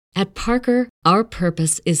At Parker, our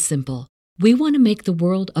purpose is simple. We want to make the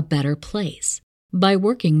world a better place by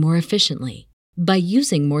working more efficiently, by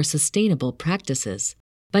using more sustainable practices,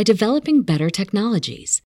 by developing better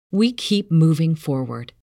technologies. We keep moving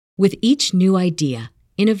forward. With each new idea,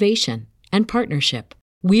 innovation, and partnership,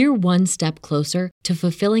 we're one step closer to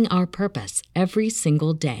fulfilling our purpose every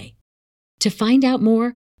single day. To find out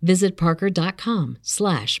more, visit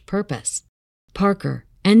parker.com/purpose. Parker,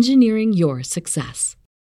 engineering your success.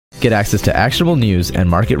 Get access to actionable news and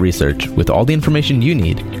market research with all the information you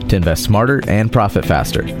need to invest smarter and profit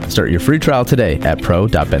faster. Start your free trial today at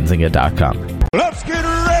pro.benzinga.com. Let's get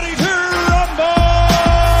ready to rumble!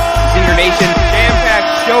 Zinger Nation,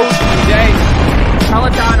 jam-packed show today.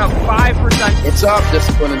 Peloton up 5%. What's up,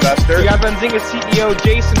 disciplined investor? We got Benzinga CEO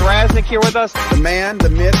Jason Raznick here with us. The man, the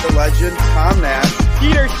myth, the legend, Tom Nash.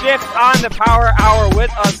 Peter Schiff on the Power Hour with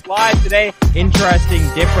us live today. Interesting,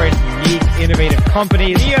 different, unique, innovative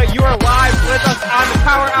companies. Mia, you are live with us on the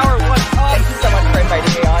Power Hour. What's up? Thank you so much for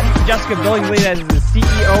inviting me on. Jessica Billingsley, that is the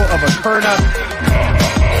CEO of Akerna.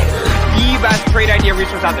 The best trade idea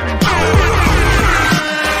resource out there.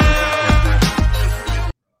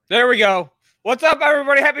 There we go. What's up,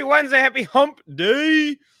 everybody? Happy Wednesday. Happy hump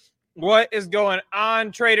day. What is going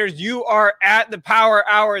on, traders? You are at the Power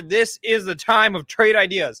Hour. This is the time of trade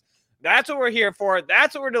ideas. That's what we're here for.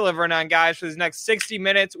 That's what we're delivering on, guys. For these next 60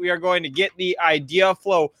 minutes, we are going to get the idea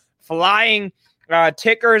flow flying.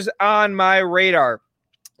 Tickers on my radar.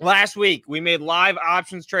 Last week, we made live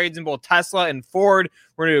options trades in both Tesla and Ford.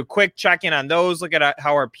 We're going to do a quick check-in on those, look at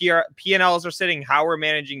how our P&Ls are sitting, how we're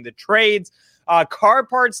managing the trades.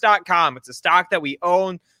 Carparts.com. It's a stock that we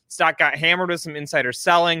own. Stock got hammered with some insider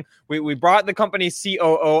selling. We brought the company's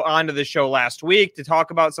COO onto the show last week to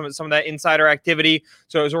talk about some of that insider activity.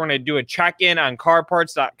 So we're going to do a check-in on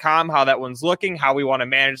carparts.com, how that one's looking, how we want to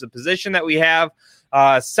manage the position that we have.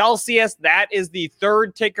 Celsius, that is the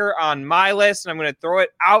third ticker on my list, and I'm going to throw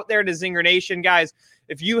it out there to Zinger Nation. Guys,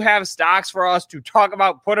 if you have stocks for us to talk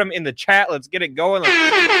about, put them in the chat. Let's get it going.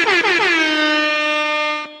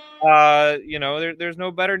 There's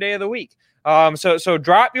no better day of the week. So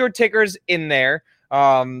drop your tickers in there.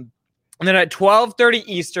 And then at 12:30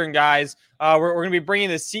 Eastern, guys, we're going to be bringing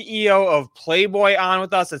the CEO of Playboy on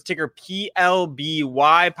with us. That's ticker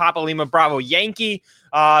PLBY, Papa Lima Bravo Yankee.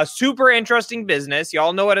 Super interesting business.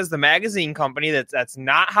 Y'all know it as the magazine company. That's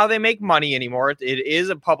not how they make money anymore. It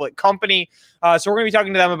is a public company. So we're going to be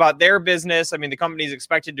talking to them about their business. I mean, the company is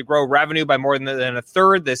expected to grow revenue by more than a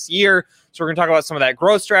third this year. So we're going to talk about some of that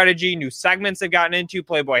growth strategy, new segments they've gotten into.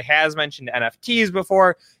 Playboy has mentioned NFTs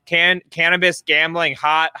before, cannabis, gambling,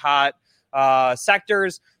 hot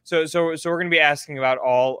sectors. So we're going to be asking about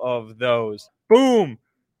all of those. Boom.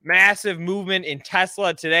 Massive movement in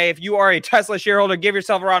Tesla today. If you are a Tesla shareholder, give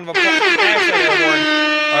yourself a round of applause. All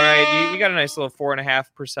right, you got a nice little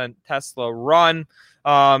 4.5% Tesla run.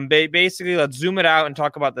 Basically, let's zoom it out and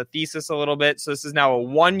talk about the thesis a little bit. So this is now a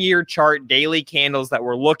 1-year chart, daily candles that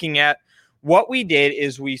we're looking at. What we did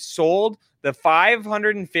is we sold the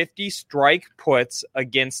 550 strike puts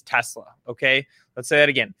against Tesla. Okay, let's say that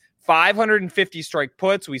again. 550 strike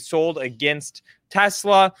puts we sold against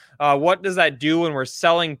Tesla. What does that do when we're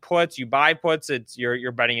selling puts? You buy puts,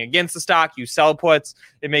 you're betting against the stock. You sell puts,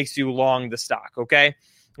 it makes you long the stock. Okay,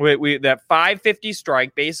 we that 550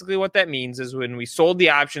 strike. Basically, what that means is when we sold the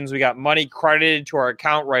options, we got money credited to our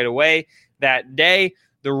account right away that day.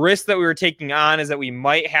 The risk that we were taking on is that we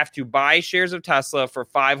might have to buy shares of Tesla for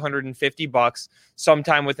 $550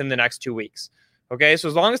 sometime within the next 2 weeks. Okay, so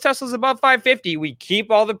as long as Tesla's above 550, we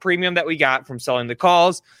keep all the premium that we got from selling the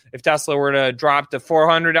calls. If Tesla were to drop to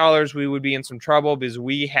 $400, we would be in some trouble because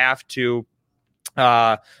we have to,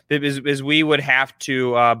 buy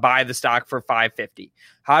the stock for 550.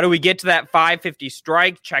 How do we get to that 550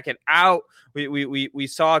 strike? Check it out. We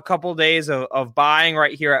saw a couple days of buying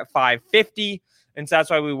right here at 550, and so that's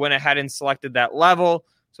why we went ahead and selected that level.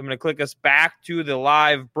 So I'm going to click us back to the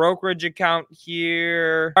live brokerage account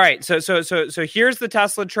here. All right, so here's the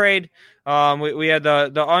Tesla trade. We had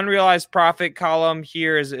the unrealized profit column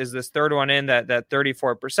here is this third one in that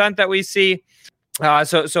 34% that we see.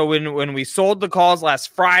 So when we sold the calls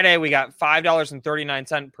last Friday, we got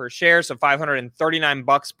 $5.39 per share, so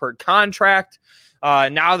 $539 per contract.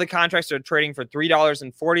 Now the contracts are trading for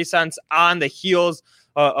 $3.40 on the heels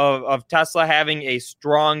of Tesla having a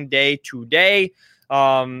strong day today.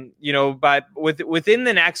 But within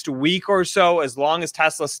the next week or so, as long as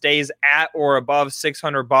Tesla stays at or above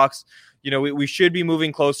 $600, we should be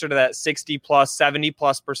moving closer to that 60 plus, 70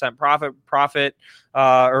 plus % profit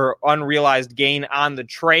or unrealized gain on the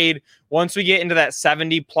trade. Once we get into that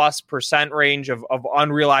 70 plus % range of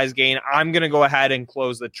unrealized gain, I'm going to go ahead and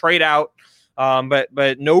close the trade out.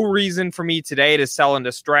 But no reason for me today to sell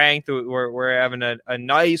into strength. We're having a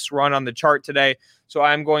nice run on the chart today. So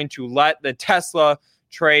I'm going to let the Tesla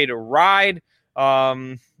trade ride.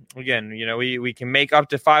 Again, we can make up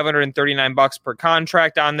to $539 per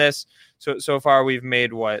contract on this. So far we've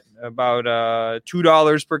made about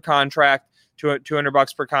 $2 per contract,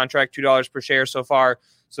 $200 per contract, $2 per share so far.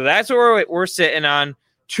 So that's what we're sitting on.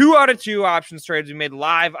 2 out of 2 options trades we made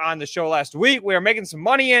live on the show last week. We are making some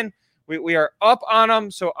money in. We are up on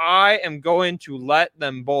them. So I am going to let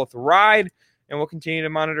them both ride, and we'll continue to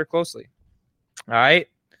monitor closely. All right.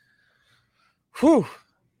 Whew.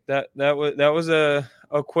 That was a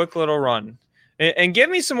quick little run. And give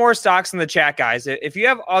me some more stocks in the chat, guys. If you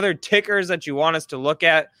have other tickers that you want us to look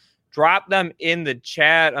at, drop them in the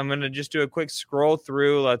chat. I'm going to just do a quick scroll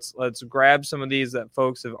through. Let's grab some of these that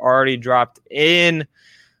folks have already dropped in.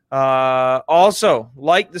 Also,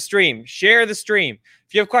 like the stream, share the stream.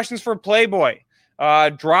 If you have questions for Playboy,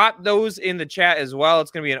 drop those in the chat as well. It's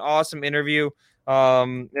going to be an awesome interview.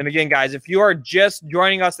 And again, guys, if you are just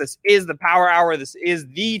joining us, this is the Power Hour. This is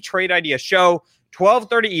the Trade Idea Show.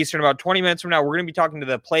 12:30 Eastern, about 20 minutes from now, we're going to be talking to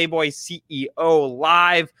the Playboy CEO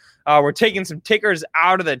live. We're taking some tickers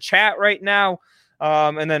out of the chat right now.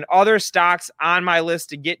 And then other stocks on my list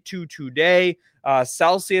to get to today.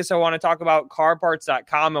 Celsius, I want to talk about.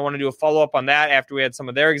 Carparts.com. I want to do a follow-up on that after we had some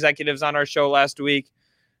of their executives on our show last week.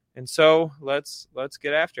 And so let's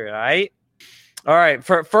get after it, all right? All right,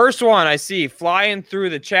 first one I see flying through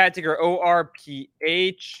the chat, ticker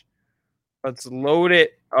ORPH. Let's load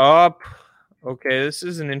it up. Okay, this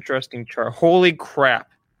is an interesting chart. Holy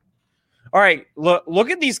crap. All right, look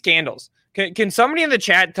at these candles. Can somebody in the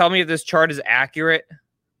chat tell me if this chart is accurate?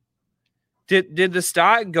 Did the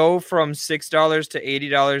stock go from $6 to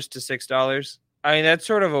 $80 to $6? I mean, that's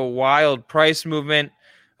sort of a wild price movement.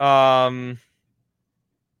 Yeah,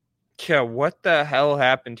 what the hell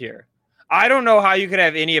happened here? I don't know how you could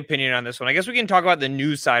have any opinion on this one. I guess we can talk about the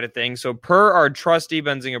news side of things. So per our trusty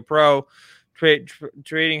Benzinga Pro,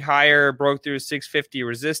 trading higher, broke through 650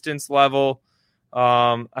 resistance level.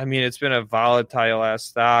 I mean, it's been a volatile ass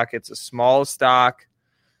stock. It's a small stock.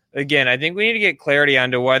 Again, I think we need to get clarity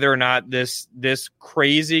onto whether or not this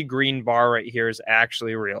crazy green bar right here is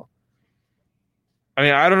actually real. I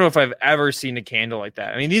mean, I don't know if I've ever seen a candle like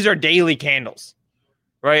that. I mean, these are daily candles,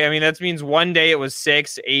 right? I mean, that means one day it was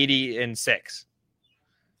 6, 80, and 6.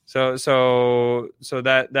 So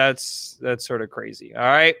that's sort of crazy. All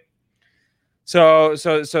right. So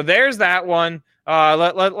there's that one.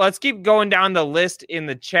 Let's keep going down the list in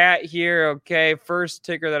the chat here. Okay, first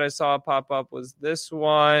ticker that I saw pop up was this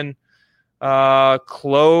one.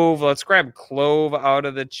 Clove. Let's grab Clove out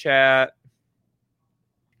of the chat.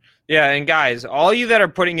 Yeah, and guys, all you that are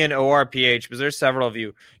putting in ORPH, because there's several of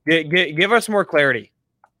you, give us more clarity.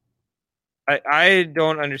 I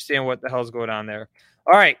don't understand what the hell's going on there.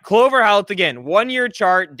 All right, Clover Health again, 1-year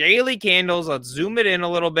chart, daily candles. Let's zoom it in a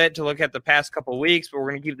little bit to look at the past couple weeks, but we're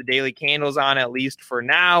going to keep the daily candles on at least for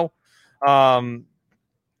now. Obviously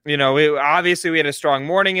we had a strong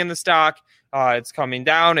morning in the stock. It's coming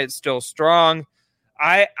down. It's still strong.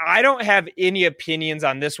 I don't have any opinions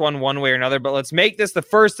on this one way or another, but let's make this the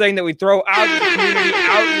first thing that we throw out in the community,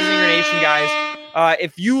 out in the Zinger Nation, guys.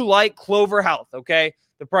 If you like Clover Health, okay,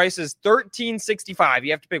 the price is $13.65.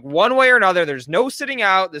 You have to pick one way or another. There's no sitting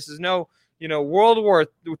out. This is no, World War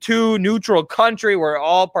II neutral country. We're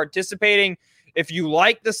all participating. If you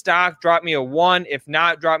like the stock, drop me a 1. If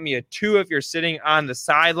not, drop me a 2 if you're sitting on the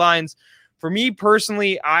sidelines. For me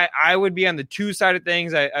personally, I would be on the 2 side of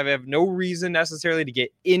things. I have no reason necessarily to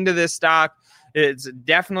get into this stock. It's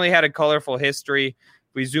definitely had a colorful history.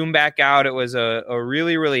 If we zoom back out, it was a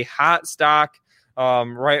really, really hot stock.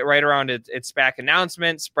 Right around its SPAC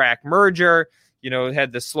announcement, SPAC merger, it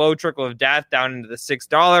had the slow trickle of death down into the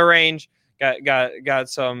 $6 range, got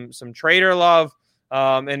some trader love.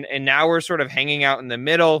 And now we're sort of hanging out in the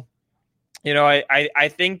middle.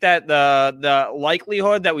 I think that the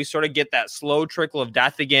likelihood that we sort of get that slow trickle of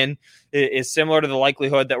death again is similar to the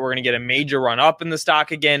likelihood that we're going to get a major run up in the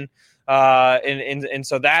stock again. And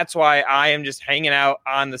so that's why I am just hanging out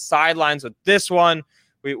on the sidelines with this one.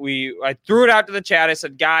 I threw it out to the chat. I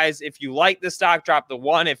said, guys, if you like the stock, drop the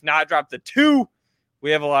 1. If not, drop the 2.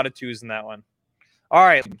 We have a lot of 2s in that one. All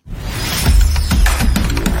right.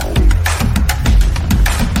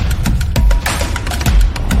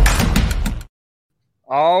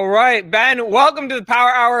 All right, Ben, welcome to the Power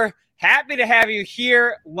Hour. Happy to have you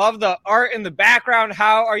here. Love the art in the background.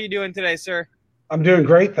 How are you doing today, sir? I'm doing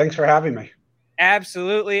great. Thanks for having me.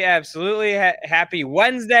 Absolutely. Happy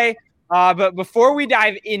Wednesday. But before we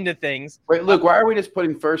dive into things. Wait, Luke, why are we just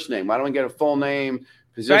putting first name? Why don't we get a full name,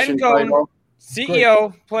 position, Ben Cohn,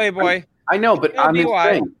 CEO, Playboy. I know, but on this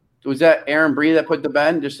thing, was that Aaron Bree that put the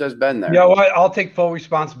Ben? Just says Ben there. You know what? I'll take full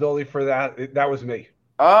responsibility for that. That was me.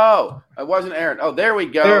 Oh, it wasn't Aaron. Oh, there we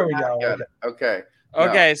go. There we go. Okay.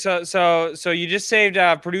 Okay, so you just saved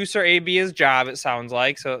producer AB his job, it sounds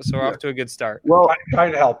like. So we're off to a good start. Well,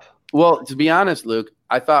 trying to help. Well, to be honest, Luke,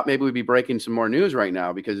 I thought maybe we'd be breaking some more news right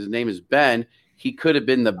now because his name is Ben. He could have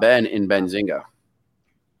been the Ben in Benzinga.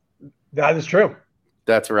 That is true.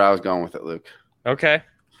 That's where I was going with it, Luke. Okay.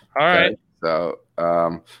 All right. So,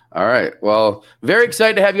 all right. Well, very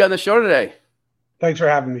excited to have you on the show today. Thanks for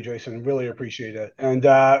having me, Jason. Really appreciate it. And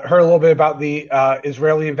heard a little bit about the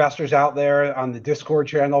Israeli investors out there on the Discord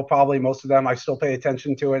channel. Probably most of them, I still pay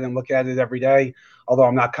attention to it and look at it every day, although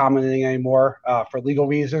I'm not commenting anymore for legal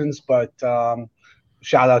reasons. But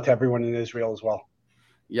shout out to everyone in Israel as well.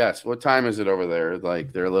 Yes. What time is it over there?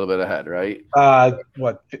 Like they're a little bit ahead, right?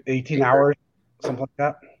 18 hours, something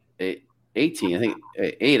like that? 18, I think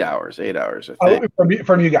 8 hours. 8 hours. I think.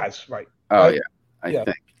 From you guys, right? Oh, yeah. I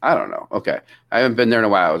think. I don't know. Okay. I haven't been there in a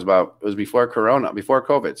while. It was before Corona, before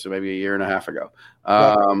COVID, so maybe a year and a half ago.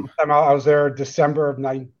 I was there December of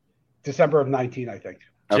 19, I think.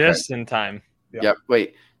 Okay. Just in time. Yep.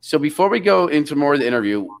 Wait. So before we go into more of the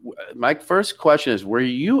interview, my first question is, were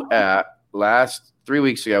you at 3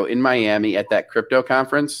 weeks ago in Miami at that crypto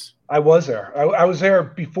conference? I was there. I was there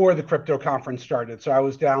before the crypto conference started, so I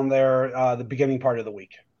was down there the beginning part of the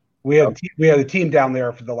week. We had a team down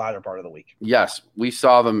there for the latter part of the week. Yes, we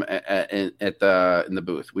saw them in the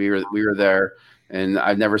booth. We were there, and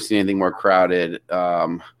I've never seen anything more crowded.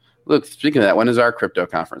 Look, speaking of that, when is our crypto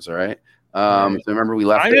conference? All right. So remember we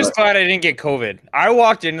left. I'm just glad I didn't get COVID. I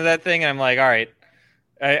walked into that thing and I'm like, all right,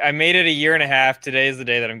 I made it a year and a half. Today is the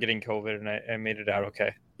day that I'm getting COVID, and I made it out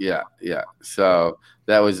okay. Yeah. So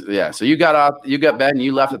that was So you got Ben.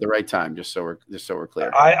 You left at the right time, just so we're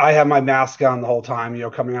clear. I had my mask on the whole time. You know,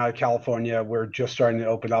 coming out of California, we're just starting to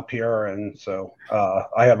open up here, and so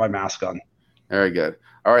I had my mask on. Very good.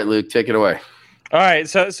 All right, Luke, take it away. All right,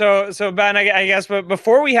 so Ben, I guess, but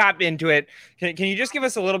before we hop into it, can you just give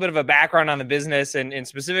us a little bit of a background on the business and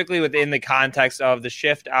specifically within the context of the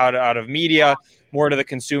shift out of media more to the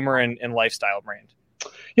consumer and lifestyle brand?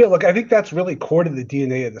 Yeah, look, I think that's really core to the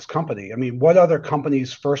DNA of this company. I mean, what other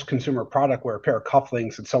company's first consumer product were a pair of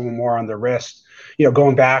cufflinks and someone more on their wrist, you know,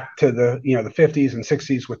 going back to the 50s and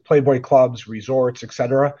 60s with Playboy clubs, resorts, et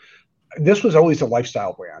cetera. This was always a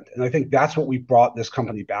lifestyle brand. And I think that's what we brought this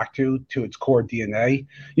company back to its core DNA.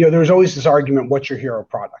 You know, there was always this argument, what's your hero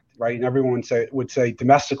product, right? And everyone would say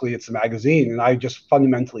domestically, it's the magazine. And I just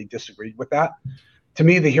fundamentally disagreed with that. To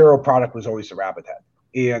me, the hero product was always the rabbit head.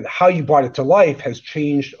 And how you brought it to life has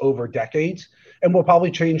changed over decades and will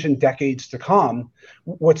probably change in decades to come.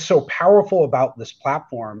 What's so powerful about this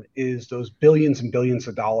platform is those billions and billions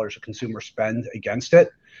of dollars of consumer spend against it,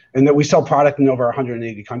 and that we sell product in over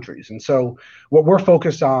 180 countries. And so what we're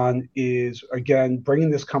focused on is, again,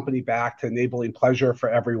 bringing this company back to enabling pleasure for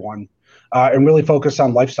everyone, and really focus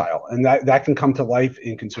on lifestyle. And that can come to life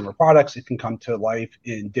in consumer products. It can come to life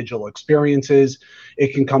in digital experiences.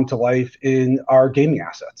 It can come to life in our gaming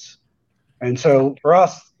assets. And so for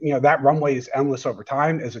us, you know, that runway is endless over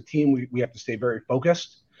time. As a team, we have to stay very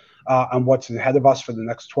focused on what's ahead of us for the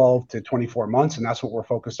next 12 to 24 months. And that's what we're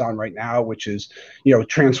focused on right now, which is, you know,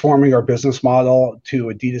 transforming our business model to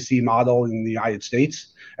a D2C model in the United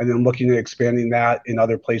States, and then looking at expanding that in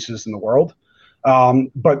other places in the world.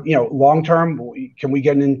 But, you know, long term, can we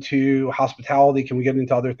get into hospitality? Can we get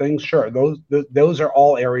into other things? Sure. Those are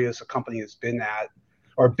all areas the company has been at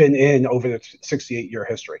or been in over the 68-year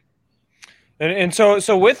history. And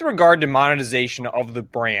so with regard to monetization of the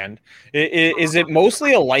brand, is it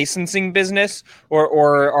mostly a licensing business,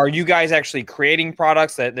 or are you guys actually creating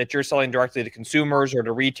products that you're selling directly to consumers or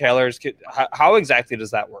to retailers? How exactly does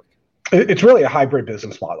that work? It's really a hybrid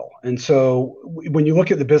business model. And so when you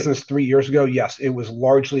look at the business 3 years ago, yes, it was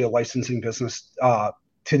largely a licensing business.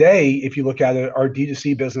 Today, if you look at it, our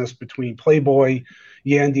D2C business between Playboy,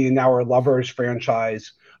 Yandy, and now our Lovers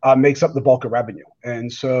franchise makes up the bulk of revenue.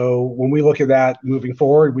 And so when we look at that moving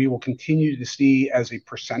forward, we will continue to see as a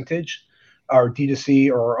percentage our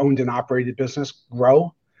D2C or our owned and operated business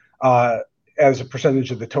grow as a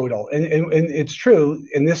percentage of the total. And it's true,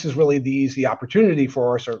 and this is really the easy opportunity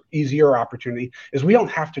for us, or easier opportunity, is we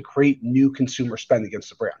don't have to create new consumer spend against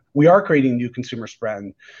the brand. We are creating new consumer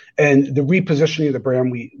spend, and the repositioning of the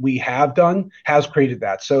brand we have done has created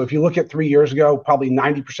that. So if you look at 3 years ago, probably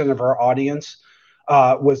 90% of our audience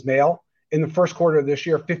was male. In the first quarter of this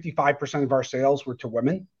year, 55% of our sales were to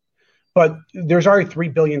women. But there's already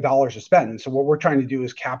 $3 billion to spend. And so what we're trying to do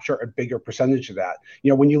is capture a bigger percentage of that.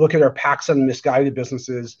 When you look at our PacSun Misguided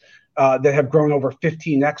businesses that have grown over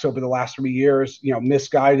 15x over the last 3 years,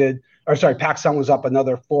 PacSun was up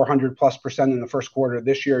another 400+% in the first quarter of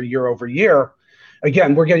this year over year.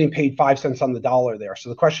 Again, we're getting paid 5 cents on the dollar there. So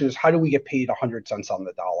the question is, how do we get paid 100 cents on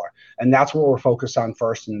the dollar? And that's what we're focused on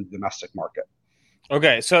first in the domestic market.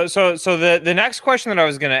 Okay, so the next question that I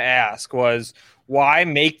was going to ask was, why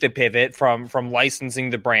make the pivot from licensing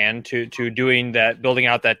the brand to doing that, building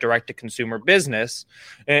out that direct to consumer business?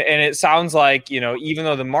 And it sounds like, even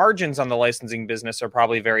though the margins on the licensing business are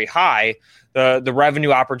probably very high, the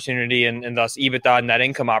revenue opportunity and thus EBITDA and net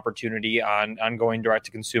income opportunity on going direct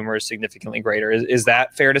to consumer is significantly greater. Is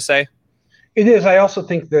that fair to say? It is. I also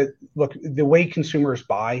think that, look, the way consumers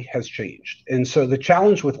buy has changed. And so the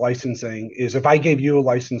challenge with licensing is, if I gave you a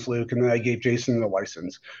license, Luke, and then I gave Jason the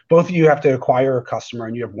license, both of you have to acquire a customer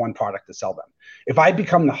and you have one product to sell them. If I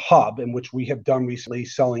become the hub, in which we have done recently,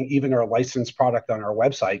 selling even our licensed product on our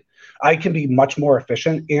website, I can be much more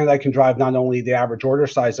efficient, and I can drive not only the average order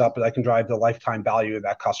size up, but I can drive the lifetime value of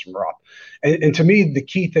that customer up. And to me, the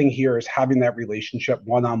key thing here is having that relationship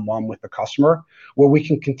one-on-one with the customer, where we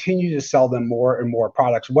can continue to sell them more and more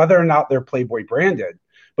products, whether or not they're Playboy branded,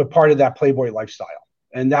 but part of that Playboy lifestyle.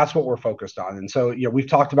 And that's what we're focused on. And so, we've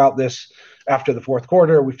talked about this after the fourth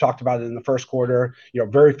quarter. We've talked about it in the first quarter,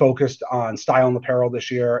 very focused on style and apparel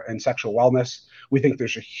this year and sexual wellness. We think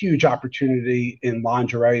there's a huge opportunity in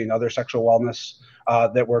lingerie and other sexual wellness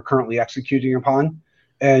that we're currently executing upon.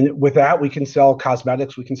 And with that, we can sell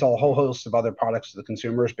cosmetics. We can sell a whole host of other products to the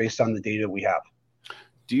consumers based on the data we have.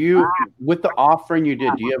 With the offering you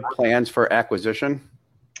did, do you have plans for acquisition?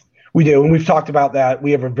 We do, and we've talked about that.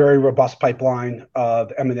 We have a very robust pipeline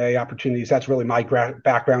of M&A opportunities. That's really my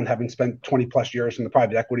background, having spent 20 plus years in the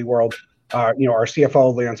private equity world. Our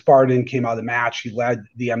CFO, Lance Barden, came out of Match. He led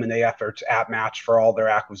the M&A efforts at Match for all their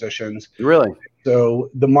acquisitions. Really? So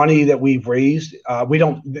the money that we've raised,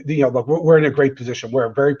 look, we're in a great position. We're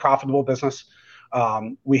a very profitable business.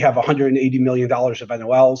 We have $180 million of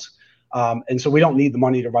NOLs. And so we don't need the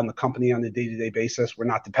money to run the company on a day-to-day basis. We're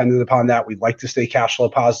not dependent upon that. We'd like to stay cash flow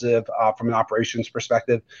positive from an operations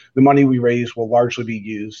perspective. The money we raise will largely be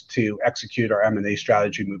used to execute our M&A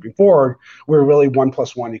strategy moving forward. We're really 1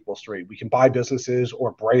 + 1 = 3. We can buy businesses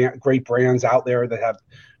or great brands out there that have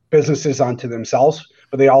businesses unto themselves,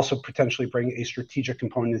 but they also potentially bring a strategic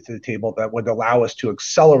component to the table that would allow us to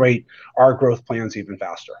accelerate our growth plans even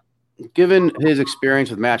faster. Given his experience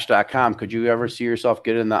with Match.com, could you ever see yourself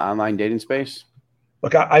get in the online dating space?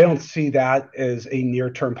 Look, I don't see that as a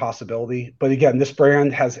near-term possibility. But again, this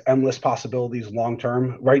brand has endless possibilities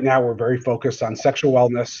long-term. Right now, we're very focused on sexual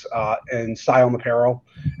wellness and style and apparel,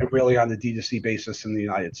 and really on the D2C basis in the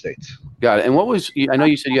United States. Got it. And I know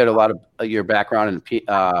you said you had a lot of your background in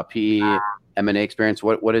PE, M&A experience.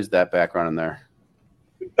 What is that background in there?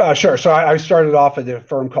 Sure. So I started off at a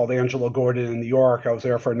firm called Angelo Gordon in New York. I was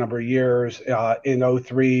there for a number of years. In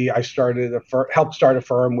 2003, I helped start a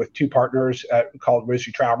firm with two partners called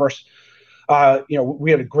Rizvi Travers.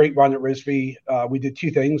 We had a great run at Rizvi. We did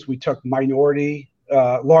two things. We took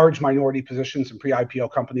large minority positions in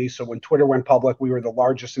pre-IPO companies. So when Twitter went public, we were the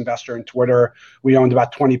largest investor in Twitter. We owned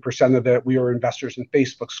about 20% of it. We were investors in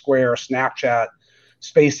Facebook, Square, Snapchat,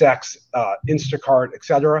 SpaceX, Instacart, et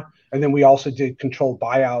cetera. And then we also did controlled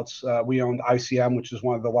buyouts. We owned ICM, which is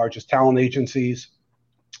one of the largest talent agencies,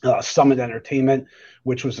 Summit Entertainment,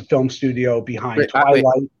 which was a film studio behind Twilight.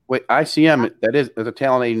 Wait, ICM, that is a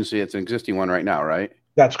talent agency. It's an existing one right now, right?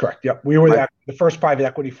 That's correct. Yep. We were the first private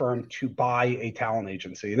equity firm to buy a talent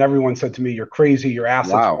agency. And everyone said to me, "You're crazy. Your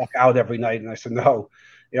assets walk out every night." And I said, "No."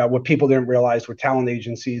 What people didn't realize were talent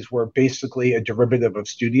agencies were basically a derivative of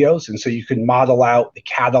studios. And so you could model out the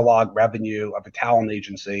catalog revenue of a talent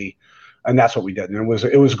agency. And that's what we did. And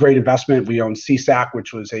it was a great investment. We owned CSAC,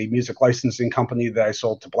 which was a music licensing company that I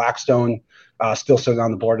sold to Blackstone, still sitting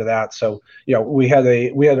on the board of that. So, we had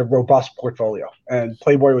a robust portfolio. And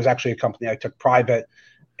Playboy was actually a company I took private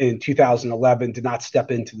in 2011, did not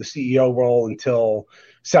step into the CEO role until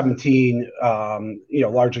 2017,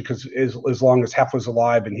 largely because as long as Hef was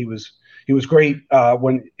alive, and he was great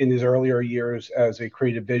when in his earlier years as a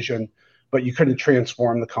creative vision. but you couldn't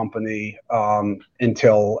transform the company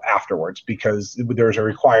until afterwards because there's a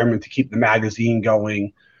requirement to keep the magazine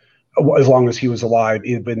going as long as he was alive,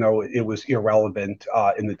 even though it was irrelevant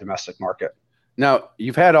in the domestic market. Now,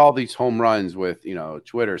 you've had all these home runs with,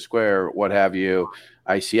 Twitter, Square, what have you.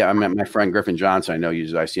 My friend Griffin Johnson, I know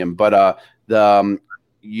uses ICM, but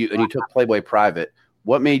you took Playboy private.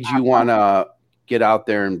 What made you want to get out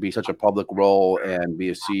there and be such a public role and be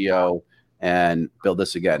a CEO and build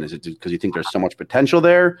this again? Is it because you think there's so much potential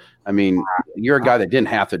there? I mean, you're a guy that didn't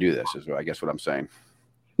have to do this, is I guess what I'm saying.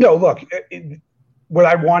 No, look, what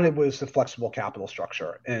I wanted was the flexible capital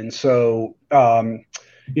structure. And so,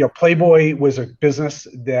 Playboy was a business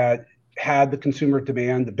that had the consumer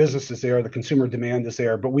demand. The business is there, the consumer demand is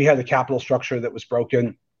there, but we had a capital structure that was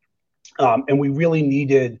broken. And we really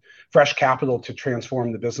needed fresh capital to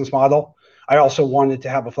transform the business model. I also wanted to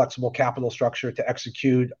have a flexible capital structure to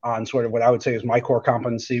execute on sort of what I would say is my core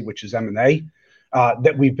competency, which is M&A.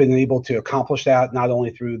 That we've been able to accomplish that not only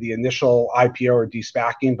through the initial IPO or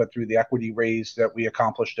de-SPACing, but through the equity raise that we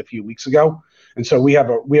accomplished a few weeks ago. And so we have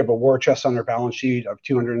a war chest on our balance sheet of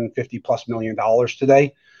 $250+ million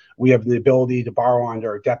today. We have the ability to borrow under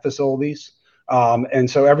our debt facilities. And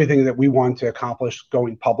so everything that we want to accomplish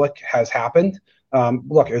going public has happened.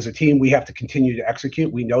 Look, as a team, we have to continue to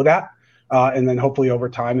execute. We know that. And then hopefully over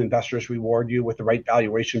time, investors reward you with the right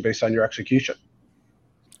valuation based on your execution.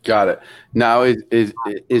 Got it. Now, is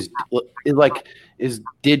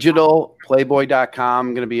digital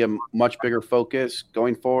Playboy.com going to be a much bigger focus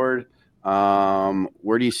going forward?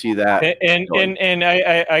 Where do you see that? And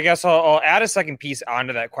I guess I'll add a second piece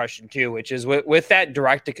onto that question too, which is with that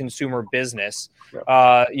direct to consumer business.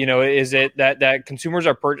 Is it that consumers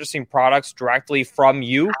are purchasing products directly from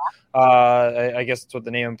you? I guess that's what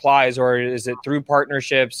the name implies, or is it through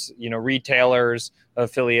partnerships? Retailers,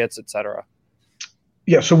 affiliates, etc.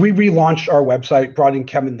 Yeah, so we relaunched our website, brought in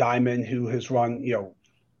Kevin Diamond, who has run,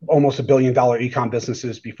 almost $1 billion e-com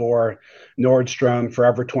businesses before, Nordstrom,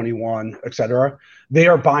 Forever 21, et cetera. They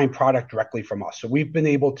are buying product directly from us. So we've been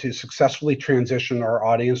able to successfully transition our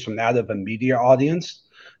audience from that of a media audience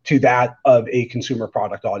to that of a consumer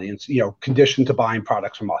product audience, conditioned to buying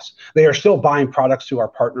products from us. They are still buying products through our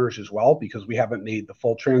partners as well because we haven't made the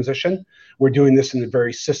full transition. We're doing this in a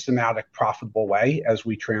very systematic, profitable way as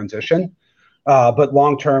we transition. But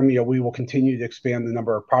long term, we will continue to expand the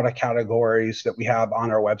number of product categories that we have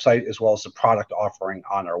on our website, as well as the product offering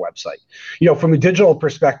on our website. From a digital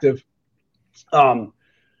perspective,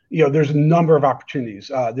 there's a number of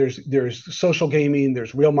opportunities. There's social gaming,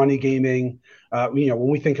 there's real money gaming. When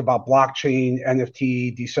we think about blockchain,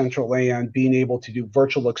 NFT, Decentraland, being able to do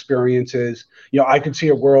virtual experiences, I could see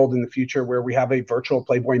a world in the future where we have a virtual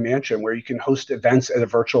Playboy mansion where you can host events at a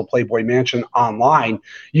virtual Playboy mansion online.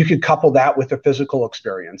 You could couple that with a physical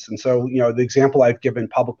experience. And so, the example I've given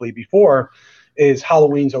publicly before is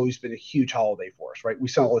Halloween's always been a huge holiday for us, right? We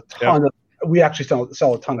sell a ton we actually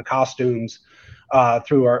sell a ton of costumes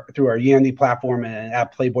through our Yandy platform and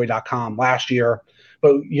at Playboy.com last year.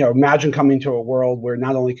 But imagine coming to a world where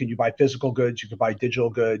not only could you buy physical goods, you could buy digital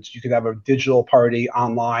goods. You could have a digital party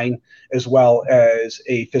online as well as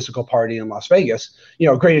a physical party in Las Vegas.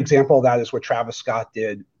 A great example of that is what Travis Scott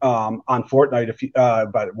did on Fortnite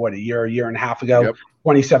about a year and a half ago. Yep.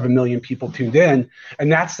 27 million people tuned in,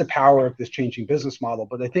 and that's the power of this changing business model.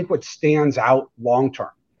 But I think what stands out long term,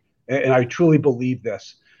 and I truly believe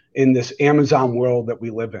this, in this Amazon world that we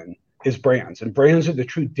live in, is brands. And brands are the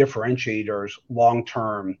true differentiators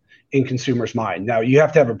long-term in consumers' mind. Now, you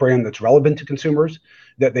have to have a brand that's relevant to consumers,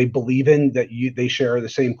 that they believe in, that they share the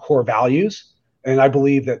same core values. And I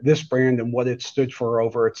believe that this brand and what it stood for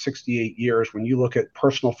over its 68 years, when you look at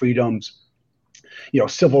personal freedoms,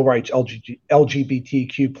 civil rights,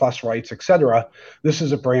 LGBTQ plus rights, et cetera, this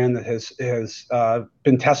is a brand that has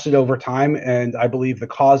been tested over time. And I believe the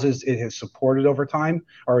causes it has supported over time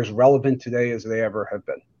are as relevant today as they ever have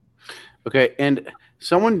been. Okay, and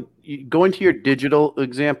going to your digital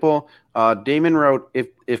example, Damon wrote,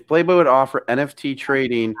 if Playboy would offer NFT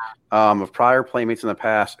trading of prior Playmates in the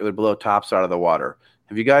past, it would blow tops out of the water.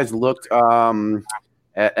 Have you guys looked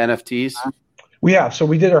at NFTs? We have. So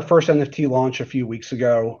we did our first NFT launch a few weeks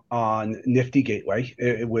ago on Nifty Gateway.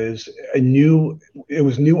 It was new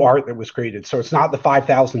art that was created. So it's not the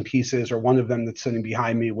 5,000 pieces or one of them that's sitting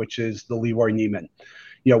behind me, which is the Leroy Neiman.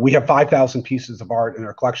 We have 5,000 pieces of art in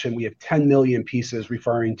our collection. We have 10 million pieces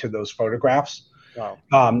referring to those photographs. Wow.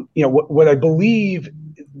 What I believe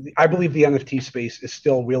the NFT space is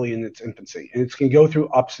still really in its infancy, and it's going to go through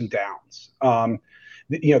ups and downs.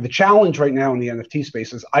 The challenge right now in the NFT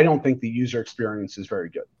space is I don't think the user experience is very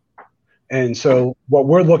good. And so what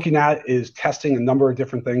we're looking at is testing a number of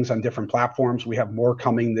different things on different platforms. We have more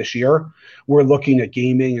coming this year. We're looking at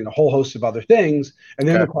gaming and a whole host of other things. And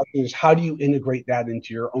then the question is, how do you integrate that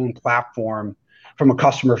into your own platform from a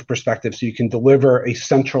customer perspective so you can deliver a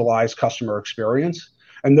centralized customer experience?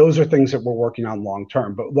 And those are things that we're working on long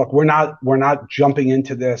term. But look, we're not jumping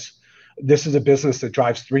into this. This is a business that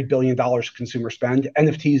drives $3 billion consumer spend.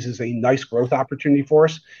 NFTs is a nice growth opportunity for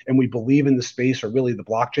us, and we believe in the space, or really the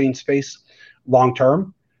blockchain space, long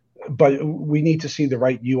term. But we need to see the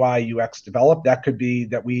right UI, UX develop. That could be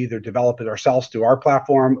that we either develop it ourselves through our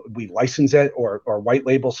platform, we license it, or white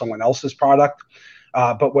label someone else's product.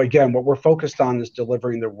 But again, what we're focused on is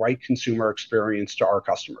delivering the right consumer experience to our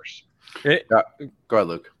customers. Go ahead,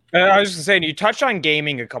 Luke. I was just saying, you touched on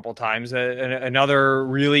gaming a couple times, another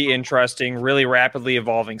really interesting, really rapidly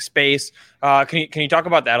evolving space. Can you talk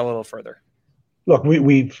about that a little further? Look,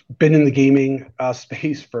 we've been in the gaming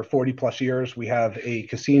space for 40 plus years. We have a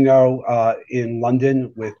casino in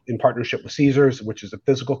London in partnership with Caesars, which is a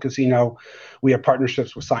physical casino. We have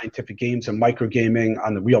partnerships with Scientific Games and microgaming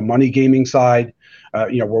on the real money gaming side.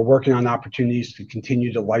 We're working on opportunities to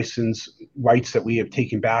continue to license rights that we have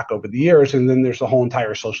taken back over the years. And then there's the whole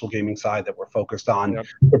entire social gaming side that we're focused on. Yep.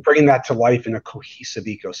 We're bringing that to life in a cohesive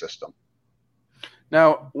ecosystem.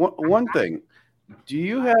 Now, one thing. Do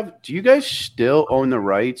you guys still own the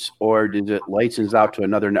rights, or does it license out to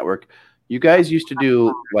another network? You guys used to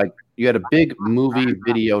do, like, you had a big movie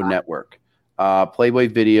video network, Playboy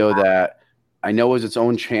Video, that I know was its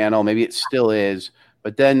own channel. Maybe it still is,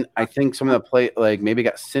 but then I think some of the maybe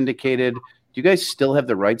got syndicated. Do you guys still have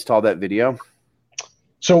the rights to all that video?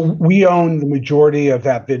 So we own the majority of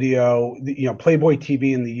that video. Playboy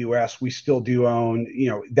TV in the U.S., we still do own.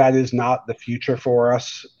 That is not the future for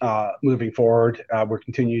us moving forward. We're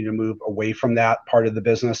continuing to move away from that part of the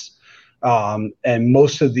business. And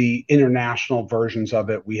most of the international versions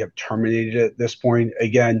of it, we have terminated at this point.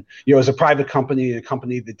 Again, as a private company, a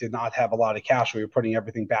company that did not have a lot of cash, we were putting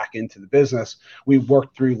everything back into the business. We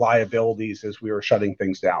worked through liabilities as we were shutting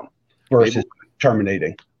things down versus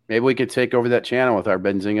terminating. Maybe we could take over that channel with our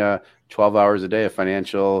Benzinga 12 hours a day of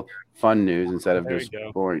financial fun news instead of just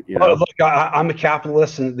boring. Look, I'm a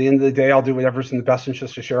capitalist, and at the end of the day, I'll do whatever's in the best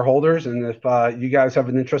interest of shareholders. And if you guys have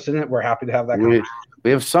an interest in it, we're happy to have that conversation.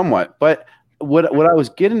 We have somewhat. But what I was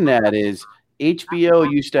getting at is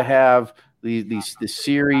HBO used to have the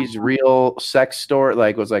series Real Sex Story.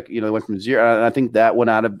 It went from zero. And I think that went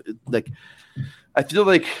out of, I feel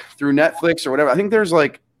like through Netflix or whatever, I think there's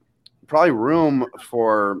probably room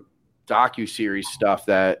for docu-series stuff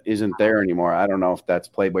that isn't there anymore. I don't know if that's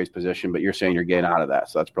Playboy's position, but you're saying you're getting out of that,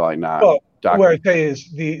 so that's probably not. Well, what I say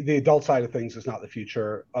is the adult side of things is not the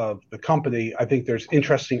future of the company. I think there's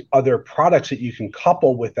interesting other products that you can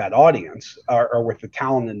couple with that audience or with the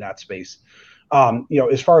talent in that space.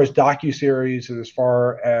 As far as docu-series and as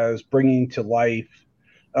far as bringing to life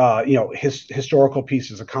historical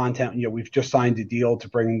pieces of content. We've just signed a deal to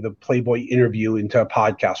bring the Playboy interview into a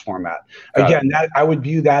podcast format. Again, I would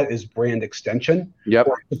view that as brand extension. Yep.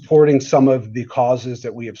 Or supporting some of the causes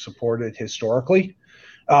that we have supported historically.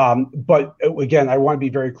 But again, I want to be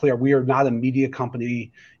very clear. We are not a media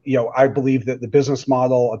company. I believe that the business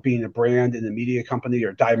model of being a brand and a media company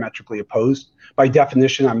are diametrically opposed. By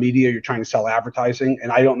definition, on media, you're trying to sell advertising,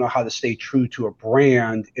 and I don't know how to stay true to a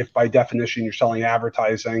brand if by definition you're selling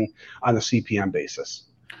advertising on a CPM basis.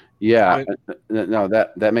 Yeah, no,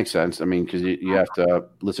 that makes sense. I mean, because you have to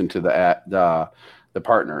listen to the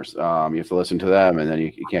partners. You have to listen to them, and then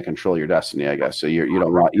you can't control your destiny, I guess. So you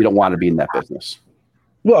don't want to be in that business.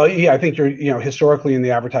 Well, yeah, I think you're, historically in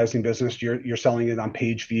the advertising business, you're selling it on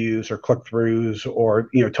page views or click-throughs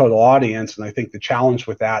or, total audience. And I think the challenge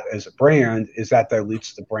with that as a brand is that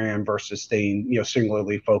dilutes the brand versus staying,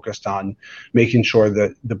 singularly focused on making sure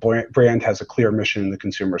that the brand has a clear mission in the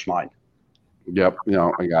consumer's mind. Yep.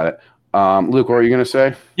 I got it. Luke, what were you going to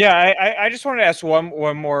say? Yeah, I just wanted to ask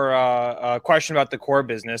one more question about the core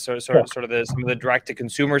business, or sort of some of the direct to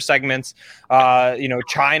consumer segments.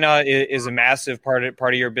 China is a massive part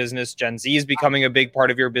of your business. Gen Z is becoming a big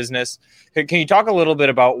part of your business. Can you talk a little bit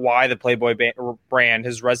about why the Playboy brand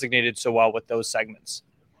has resonated so well with those segments?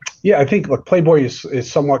 Yeah, I think Playboy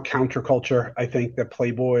is somewhat counterculture. I think that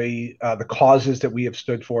Playboy, the causes that we have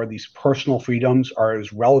stood for, these personal freedoms, are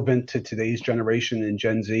as relevant to today's generation and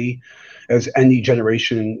Gen Z as any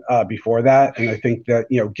generation before that. And I think that,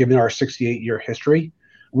 given our 68-year history,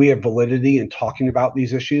 we have validity in talking about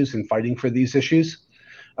these issues and fighting for these issues.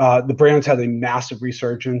 The brand's had a massive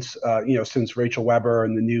resurgence, since Rachel Weber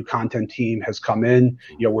and the new content team has come in.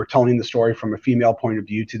 We're telling the story from a female point of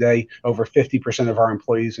view today. Over 50% of our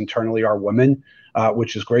employees internally are women,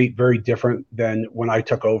 which is great. Very different than when I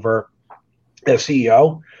took over as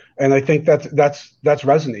CEO. And I think that's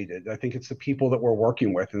resonated. I think it's the people that we're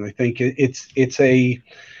working with, and I think it's a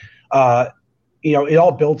it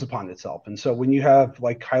all builds upon itself. And so when you have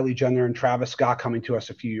like Kylie Jenner and Travis Scott coming to us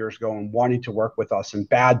a few years ago and wanting to work with us, and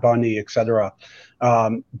Bad Bunny, et cetera,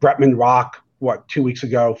 Bretman Rock, 2 weeks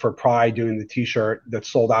ago for Pride doing the T-shirt that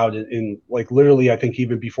sold out in like literally, I think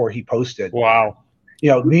even before he posted. Wow.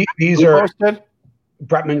 These are posted?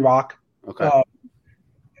 Bretman Rock. Okay.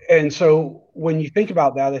 And so when you think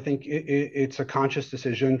about that, I think it's a conscious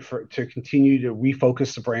decision to continue to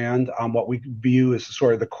refocus the brand on what we view as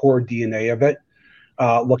sort of the core DNA of it,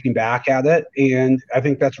 looking back at it. And I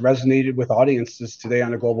think that's resonated with audiences today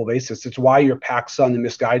on a global basis. It's why your PacSun and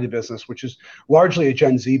Misguided business, which is largely a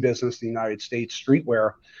Gen Z business in the United States,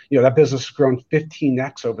 streetwear, that business has grown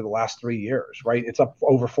 15x over the last 3 years, right? It's up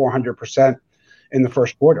over 400% in the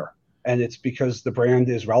first quarter. And it's because the brand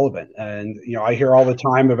is relevant. And, I hear all the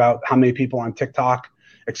time about how many people on TikTok,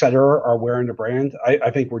 et cetera, are wearing the brand. I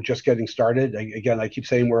think we're just getting started. Again, I keep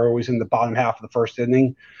saying we're always in the bottom half of the first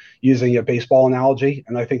inning, using a baseball analogy.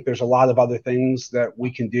 And I think there's a lot of other things that we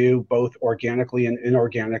can do both organically and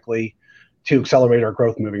inorganically to accelerate our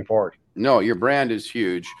growth moving forward. No, your brand is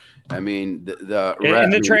huge. I mean,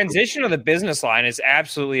 the transition of the business line is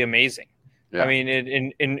absolutely amazing. Yeah. I mean,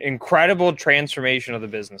 in incredible transformation of the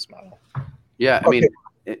business model. Yeah, I mean,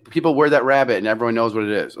 people wear that rabbit, and everyone knows what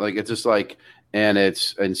it is. Like, it's just like, and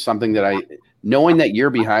something that knowing that you're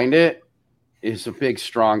behind it is a big,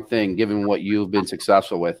 strong thing, given what you've been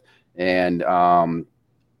successful with. And I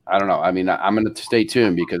don't know. I mean, I'm going to stay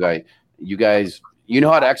tuned because you guys,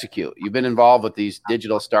 how to execute. You've been involved with these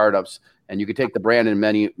digital startups, and you could take the brand in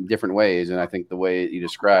many different ways. And I think the way you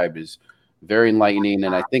described is very enlightening,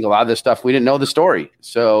 and I think a lot of this stuff we didn't know the story.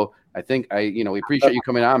 So I think we appreciate you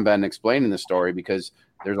coming on, Ben, and explaining the story, because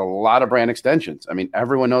there's a lot of brand extensions. I mean,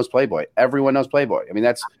 everyone knows Playboy. Everyone knows Playboy. I mean,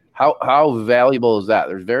 that's how valuable is that?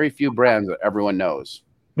 There's very few brands that everyone knows.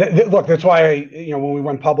 Look, that's why, when we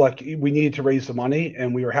went public, we needed to raise the money,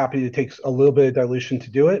 and we were happy to take a little bit of dilution to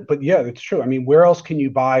do it. But yeah, it's true. I mean, where else can you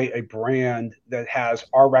buy a brand that has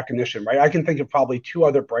our recognition, right? I can think of probably 2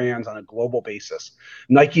 other brands on a global basis,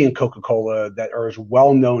 Nike and Coca-Cola, that are as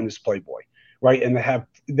well known as Playboy, right? And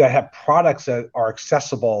that have products that are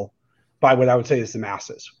accessible by what I would say is the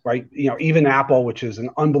masses, right? Even Apple, which is an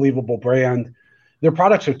unbelievable brand, their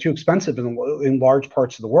products are too expensive in large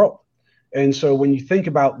parts of the world. And so when you think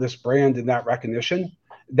about this brand and that recognition,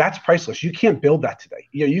 that's priceless. You can't build that today.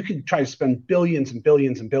 You can try to spend billions and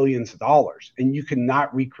billions and billions of dollars, and you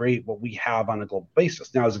cannot recreate what we have on a global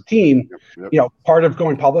basis. Now, as a team, part of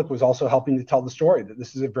going public was also helping to tell the story that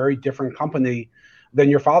this is a very different company than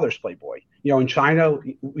your father's Playboy. In China,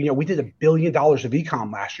 we did $1 billion of e-com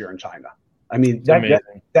last year in China. I mean,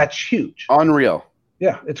 that's huge. Unreal.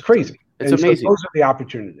 Yeah, it's crazy. It's amazing. So those are the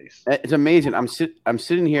opportunities. It's amazing. I'm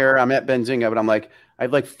sitting here. I'm at Benzinga, but I'm like, I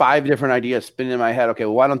have like 5 different ideas spinning in my head. Okay,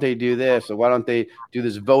 well, why don't they do this? Or why don't they do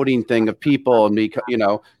this voting thing of people and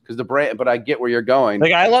because the brand? But I get where you're going.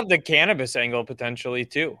 Like, I love the cannabis angle potentially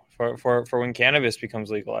too for when cannabis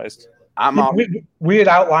becomes legalized. We had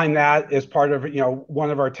outlined that as part of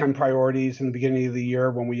one of our 10 priorities in the beginning of the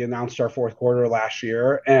year when we announced our fourth quarter last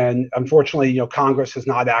year. And unfortunately, Congress has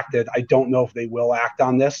not acted. I don't know if they will act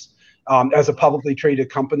on this. As a publicly traded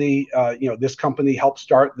company, this company helped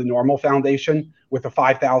start the Normal Foundation with a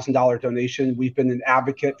 $5,000 donation. We've been an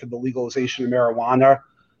advocate for the legalization of marijuana,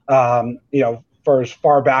 for as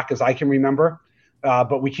far back as I can remember.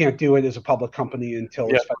 But we can't do it as a public company until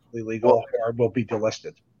it's federally legal, or we'll be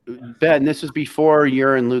delisted. Ben, this is before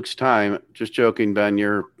your and Luke's time. Just joking, Ben.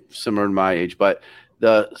 You're similar to my age, but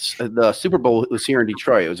the Super Bowl was here in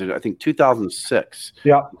Detroit. It was, I think, 2006.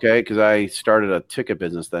 Yeah. Okay, because I started a ticket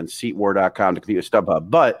business then, seatwar.com, to compete with StubHub.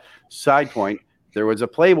 But side point, there was a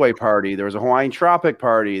Playboy party. There was a Hawaiian Tropic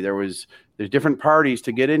party. There's different parties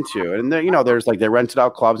to get into. And there's like, they rented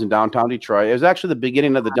out clubs in downtown Detroit. It was actually the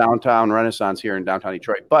beginning of the downtown renaissance here in downtown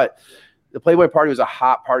Detroit. But the Playboy party was a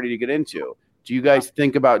hot party to get into. Do you guys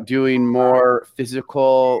think about doing more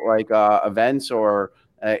physical events or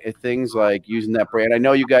things like using that brand? I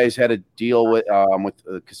know you guys had a deal with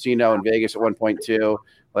a casino in Vegas at one point too.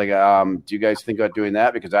 Do you guys think about doing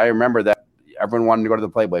that? Because I remember that everyone wanted to go to the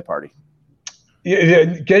Playboy party.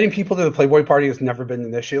 Getting people to the Playboy party has never been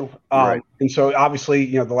an issue. Right. And so obviously,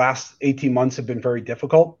 the last 18 months have been very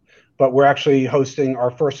difficult, but we're actually hosting our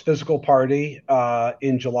first physical party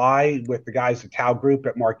in July with the guys at Tao Group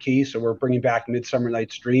at Marquee. So we're bringing back Midsummer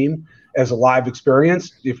Night's Dream as a live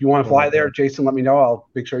experience. If you want to fly there, Jason, let me know. I'll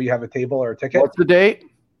make sure you have a table or a ticket. What's the date?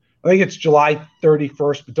 I think it's July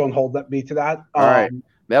 31st, but don't hold me to that. All right.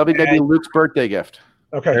 That'll be maybe Luke's birthday gift.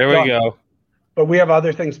 Okay. There we go. But we have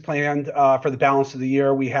other things planned for the balance of the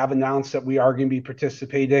year. We have announced that we are going to be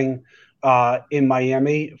participating in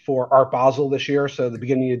Miami for Art Basel this year. So the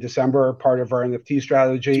beginning of December, part of our NFT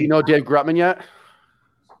strategy. Do you know Dave Grutman yet?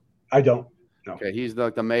 I don't. No. Okay, he's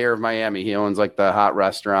the mayor of Miami. He owns like the hot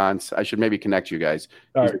restaurants. I should maybe connect you guys.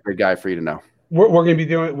 He's a great guy for you to know. We're going to be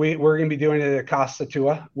doing we're going to be doing it at Casa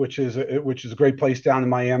Tua, which is a great place down in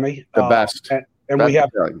Miami. The best.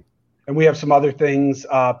 And we have some other things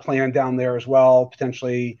planned down there as well,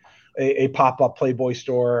 potentially a pop-up Playboy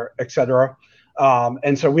store, etc.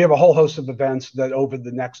 And so we have a whole host of events that over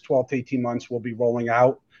the next 12 to 18 months we'll be rolling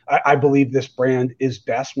out. I believe this brand is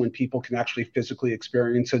best when people can actually physically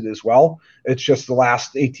experience it as well. It's just the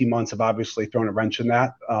last 18 months have obviously thrown a wrench in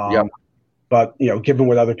that. But given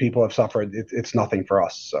what other people have suffered, it's nothing for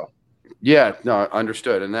us. So. Yeah, no,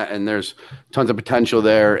 understood. And there's tons of potential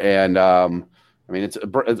there. And I mean,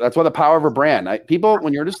 that's why the power of a brand. People,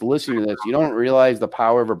 when you're just listening to this, you don't realize the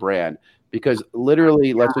power of a brand because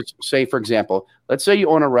literally, let's just say, for example, let's say you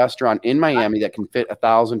own a restaurant in Miami that can fit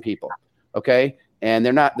 1,000 people, okay? And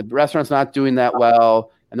the restaurant's not doing that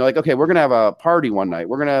well. And they're like, okay, we're going to have a party one night.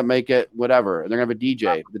 We're going to make it whatever. And they're going to have a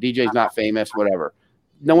DJ. The DJ's not famous, whatever.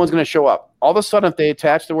 No one's going to show up. All of a sudden, if they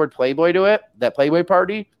attach the word Playboy to it, that Playboy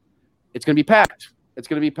party, it's going to be packed. It's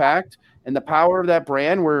going to be packed. And the power of that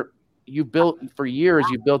brand where you built for years,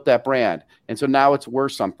 you built that brand. And so now it's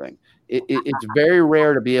worth something. It's very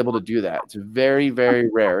rare to be able to do that. It's very,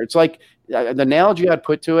 very rare. It's like the analogy I'd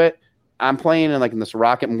put to it. I'm playing in this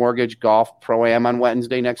Rocket Mortgage Golf Pro-Am on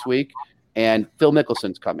Wednesday next week, and Phil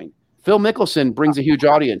Mickelson's coming. Phil Mickelson brings a huge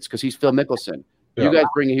audience because he's Phil Mickelson. Yeah. You guys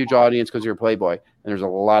bring a huge audience because you're a Playboy, and there's a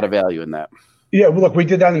lot of value in that. Yeah, well, look, we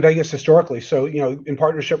did that in Vegas historically. So, in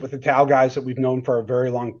partnership with the Tao guys that we've known for a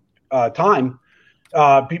very long time,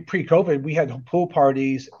 pre-COVID, we had pool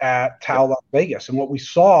parties at Tao Las Vegas. And what we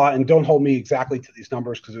saw, and don't hold me exactly to these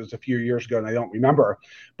numbers because it was a few years ago and I don't remember,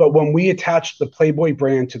 but when we attached the Playboy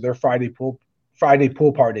brand to their Friday pool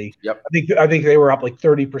party, yep. I think they were up like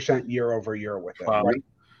 30% year over year with it. Wow. Right?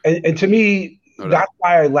 And to me, that's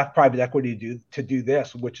why I left private equity to do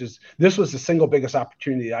this, this was the single biggest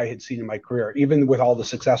opportunity I had seen in my career, even with all the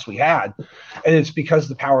success we had. And it's because of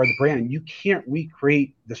the power of the brand. You can't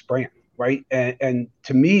recreate this brand. Right. And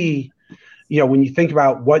to me, when you think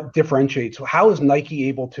about what differentiates, how is Nike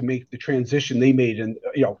able to make the transition they made? And,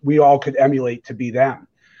 we all could emulate to be them.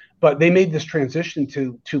 But they made this transition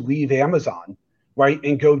to leave Amazon, right,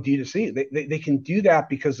 and go D2C. They can do that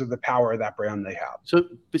because of the power of that brand they have. So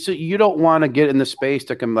you don't want to get in the space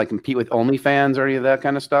to compete with OnlyFans or any of that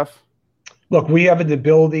kind of stuff? Look, we have an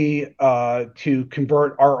ability to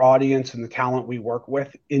convert our audience and the talent we work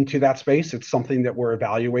with into that space. It's something that we're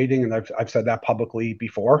evaluating, and I've said that publicly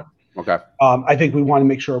before. Okay. I think we want to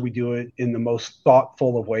make sure we do it in the most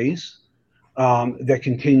thoughtful of ways that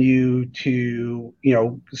continue to,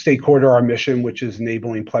 stay core to our mission, which is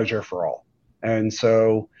enabling pleasure for all. And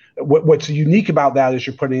so what's unique about that is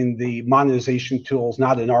you're putting the monetization tools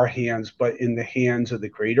not in our hands, but in the hands of the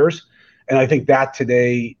creators. And I think that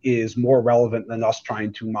today is more relevant than us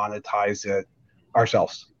trying to monetize it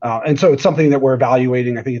ourselves. And so it's something that we're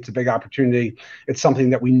evaluating. I think it's a big opportunity. It's something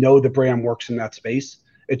that we know the brand works in that space.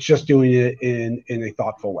 It's just doing it in a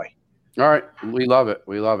thoughtful way. All right. We love it.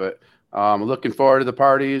 Looking forward to the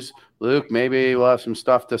parties. Luke, maybe we'll have some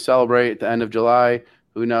stuff to celebrate at the end of July.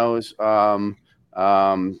 Who knows? But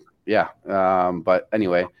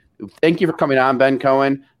anyway, thank you for coming on, Ben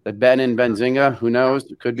Cohen. The Ben in Benzinga, who knows?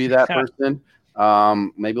 It could be that person.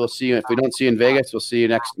 Maybe we'll see you. If we don't see you in Vegas, we'll see you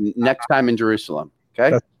next time in Jerusalem. Okay?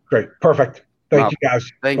 That's great. Perfect. Thank you,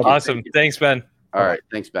 guys. Thank you. Awesome. Thanks, Ben. All right.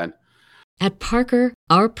 Thanks, Ben. At Parker,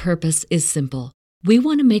 our purpose is simple. We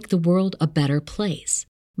want to make the world a better place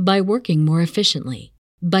by working more efficiently,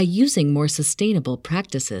 by using more sustainable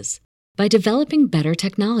practices, by developing better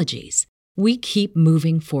technologies. We keep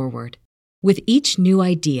moving forward. With each new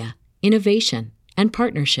idea, innovation, and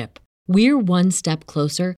partnership, we're one step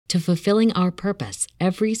closer to fulfilling our purpose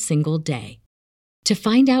every single day. To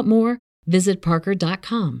find out more, visit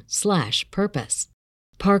parker.com/purpose.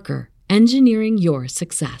 Parker, engineering your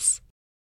success.